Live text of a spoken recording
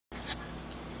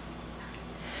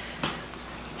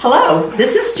Hello,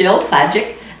 this is Jill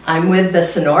Plagic. I'm with the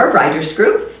Sonora Writers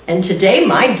Group, and today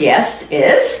my guest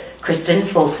is Kristin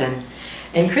Fulton.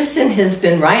 And Kristin has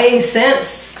been writing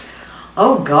since...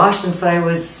 Oh gosh, since I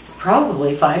was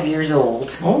probably 5 years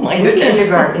old. Oh my in goodness.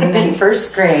 kindergarten, in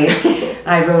first grade.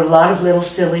 I wrote a lot of little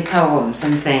silly poems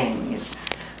and things.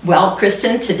 Well,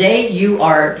 Kristin, today you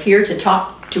are here to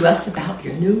talk to us about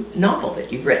your new novel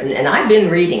that you've written, and I've been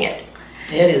reading it.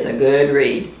 It is a good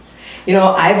read. You know,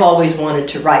 I've always wanted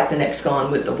to write the next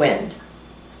Gone with the Wind.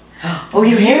 Oh,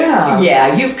 you have?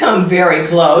 Yeah, you've come very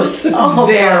close. Oh,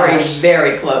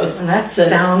 very close. And that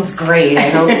sounds great.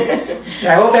 I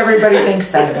hope everybody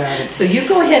thinks that about it. So you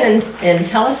go ahead and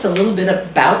tell us a little bit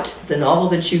about the novel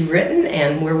that you've written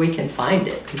and where we can find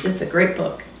it, because it's a great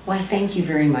book. Why, thank you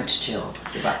very much, Jill.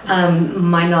 You're welcome.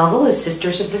 My novel is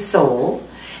Sisters of the Soul,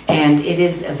 and it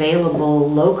is available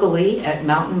locally at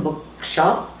Mountain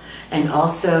Bookshop and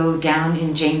also down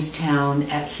in Jamestown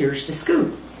at Here's the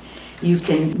Scoop. You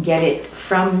can get it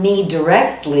from me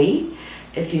directly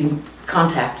if you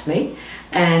contact me,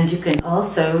 and you can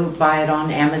also buy it on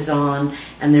Amazon,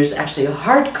 and there's actually a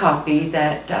hard copy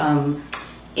that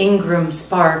Ingram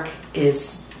Spark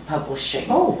is publishing.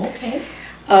 Oh, okay.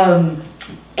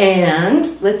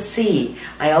 And let's see,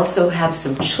 I also have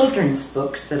some children's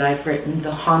books that I've written,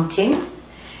 The Haunting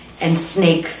and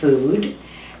Snake Food,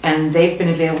 and they've been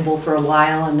available for a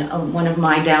while, and one of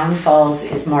my downfalls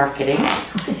is marketing.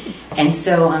 And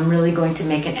so I'm really going to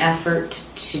make an effort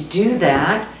to do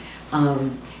that,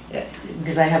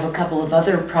 because I have a couple of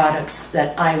other products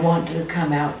that I want to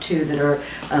come out too that are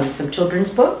some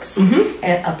children's books,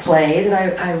 a play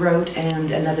that I wrote,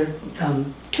 and another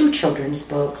 2 children's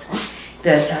books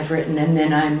that I've written. And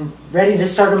then I'm ready to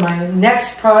start on my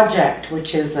next project,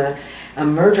 which is a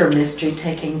murder mystery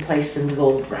taking place in the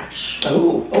gold rush.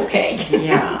 Oh, okay.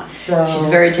 Yeah, so... She's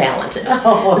very talented.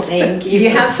 Oh, thank you. Do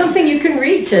you have something you can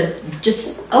read to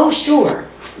just... Oh, sure.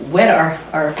 Whet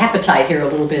our appetite here a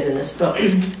little bit in this book?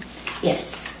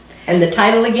 Yes. And the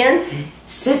title again?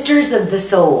 Sisters of the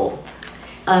Soul.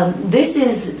 This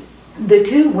is the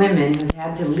 2 women who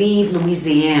had to leave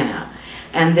Louisiana,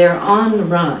 and they're on the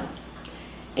run.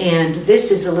 And this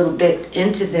is a little bit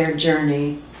into their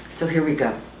journey, so here we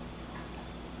go.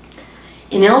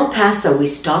 In El Paso, we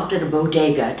stopped at a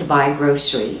bodega to buy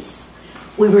groceries.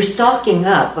 We were stocking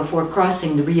up before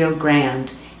crossing the Rio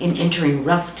Grande and entering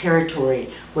rough territory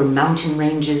where mountain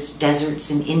ranges,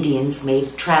 deserts, and Indians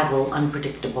made travel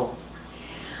unpredictable.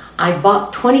 I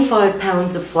bought 25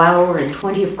 pounds of flour and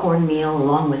 20 of cornmeal,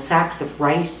 along with sacks of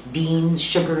rice, beans,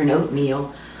 sugar, and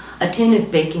oatmeal, a tin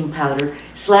of baking powder,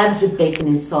 slabs of bacon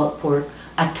and salt pork,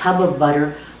 a tub of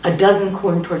butter, a dozen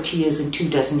corn tortillas, and 2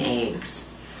 dozen eggs.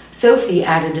 Sophie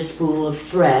added a spool of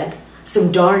thread, some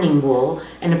darning wool,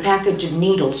 and a package of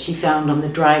needles she found on the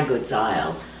dry goods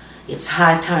aisle. It's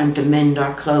high time to mend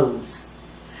our clothes.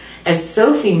 As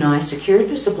Sophie and I secured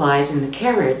the supplies in the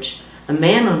carriage, a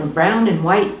man on a brown and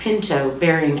white Pinto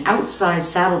bearing outsized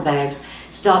saddlebags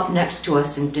stopped next to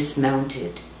us and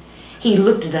dismounted. He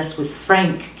looked at us with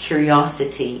frank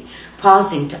curiosity,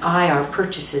 pausing to eye our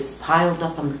purchases piled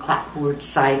up on the clapboard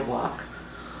sidewalk.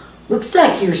 "Looks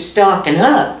like you're stocking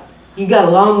up. You got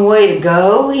a long way to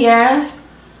go?" he asked.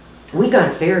 "We got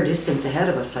a fair distance ahead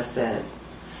of us," I said.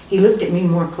 He looked at me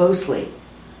more closely.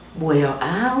 "Well,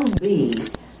 I'll be.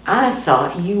 I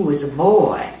thought you was a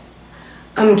boy."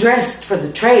 "I'm dressed for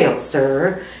the trail,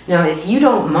 sir. Now, if you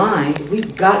don't mind,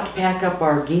 we've got to pack up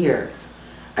our gear."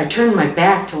 I turned my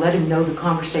back to let him know the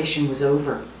conversation was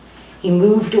over. He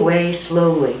moved away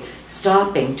slowly,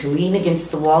 stopping to lean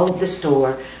against the wall of the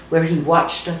store where he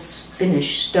watched us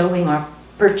finish stowing our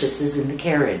purchases in the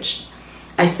carriage.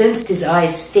 I sensed his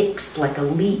eyes fixed like a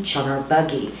leech on our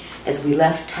buggy as we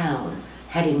left town,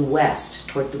 heading west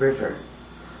toward the river.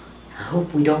 "I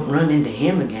hope we don't run into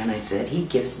him again," I said. "He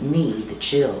gives me the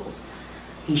chills."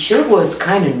 "He sure was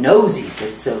kind of nosy,"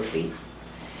 said Sophie.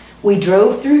 We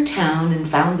drove through town and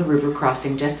found the river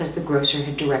crossing just as the grocer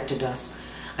had directed us.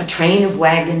 A train of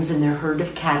wagons and their herd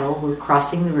of cattle were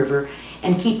crossing the river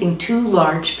and keeping 2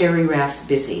 large ferry rafts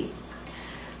busy.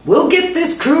 "We'll get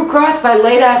this crew across by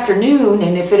late afternoon,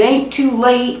 and if it ain't too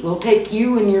late, we'll take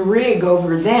you and your rig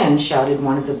over then," shouted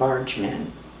one of the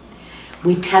bargemen.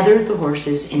 We tethered the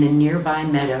horses in a nearby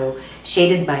meadow,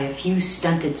 shaded by a few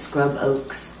stunted scrub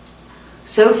oaks.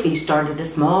 Sophie started a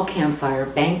small campfire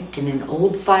banked in an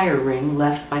old fire ring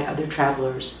left by other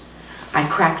travelers. I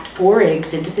cracked 4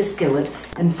 eggs into the skillet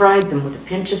and fried them with a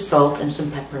pinch of salt and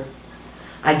some pepper.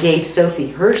 I gave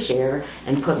Sophie her share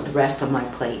and put the rest on my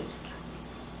plate.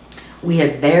 We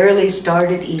had barely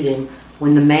started eating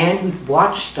when the man who'd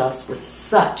watched us with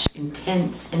such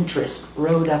intense interest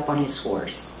rode up on his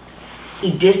horse. He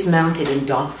dismounted and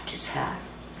doffed his hat.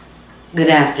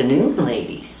 "Good afternoon,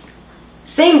 ladies."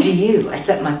 "Same to you." I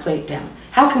set my plate down.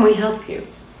 "How can we help you?"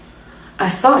 "I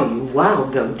saw you a while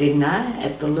ago, didn't I,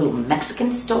 at the little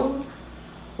Mexican store?"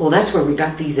 "Well, that's where we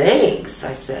got these eggs,"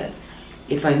 I said.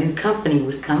 "If I knew company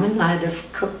was coming, I'd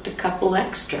have cooked a couple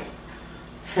extra."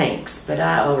 "Thanks, but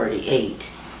I already ate.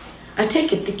 I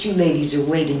take it that you ladies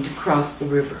are waiting to cross the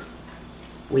river."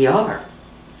 "We are."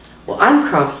 "Well, I'm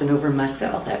crossing over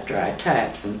myself after I tie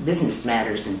up some business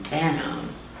matters in town."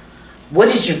 "What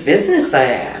is your business?" I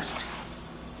asked.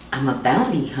 "I'm a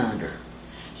bounty hunter."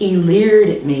 He leered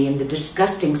at me, and the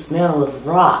disgusting smell of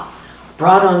rot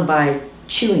brought on by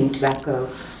chewing tobacco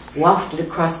wafted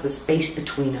across the space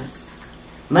between us.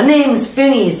 "My name's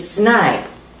Phineas Snipe.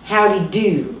 Howdy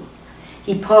do."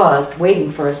 He paused,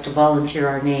 waiting for us to volunteer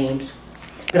our names,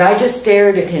 but I just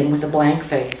stared at him with a blank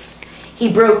face. He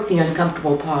broke the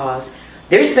uncomfortable pause.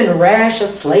 "There's been a rash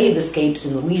of slave escapes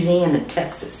in Louisiana and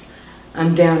Texas.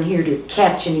 I'm down here to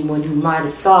catch anyone who might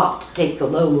have thought to take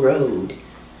the low road."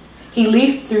 He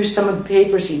leafed through some of the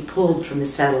papers he pulled from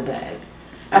his saddlebag.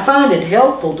 "I find it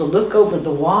helpful to look over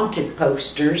the wanted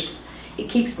posters. It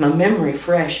keeps my memory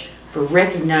fresh for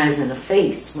recognizing a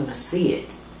face when I see it."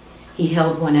 He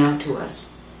held one out to us.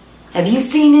 "Have you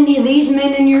seen any of these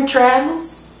men in your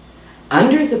travels?"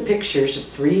 Under the pictures of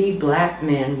 3 black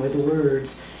men were the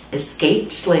words,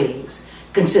 "Escaped slaves,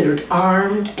 considered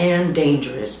armed and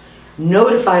dangerous.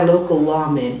 Notify local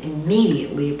lawmen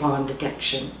immediately upon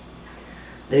detection."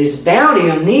 "There's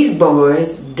bounty on these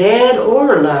boys, dead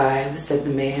or alive," said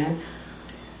the man.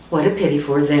 "What a pity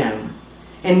for them.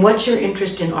 And what's your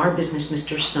interest in our business,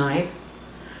 Mr. Snipe?"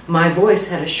 My voice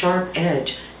had a sharp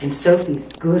edge, and Sophie's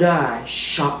good eye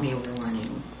shot me a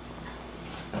warning.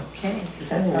 Okay, is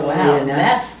that wow,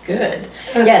 that's good.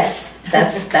 Yes,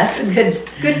 that's a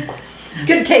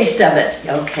good taste of it.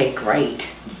 Okay, great.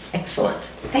 Excellent.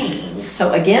 Thanks.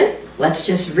 So again, let's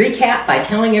just recap by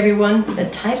telling everyone the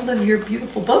title of your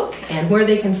beautiful book and where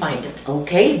they can find it.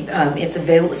 Okay, it's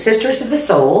available. Sisters of the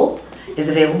Soul is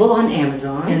available on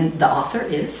Amazon. And the author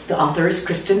is? The author is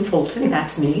Kristin Fulton,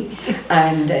 that's me.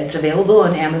 And it's available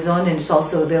on Amazon, and it's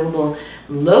also available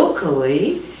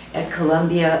locally at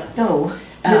Columbia. No,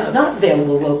 it's not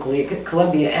available locally at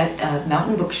Columbia at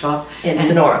Mountain Bookshop. In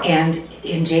Sonora. And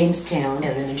in Jamestown.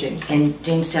 And then in Jamestown. And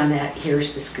Jamestown at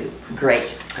Here's the Scoop.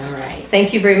 Great. All right.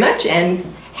 Thank you very much, and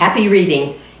happy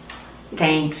reading.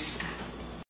 Thanks.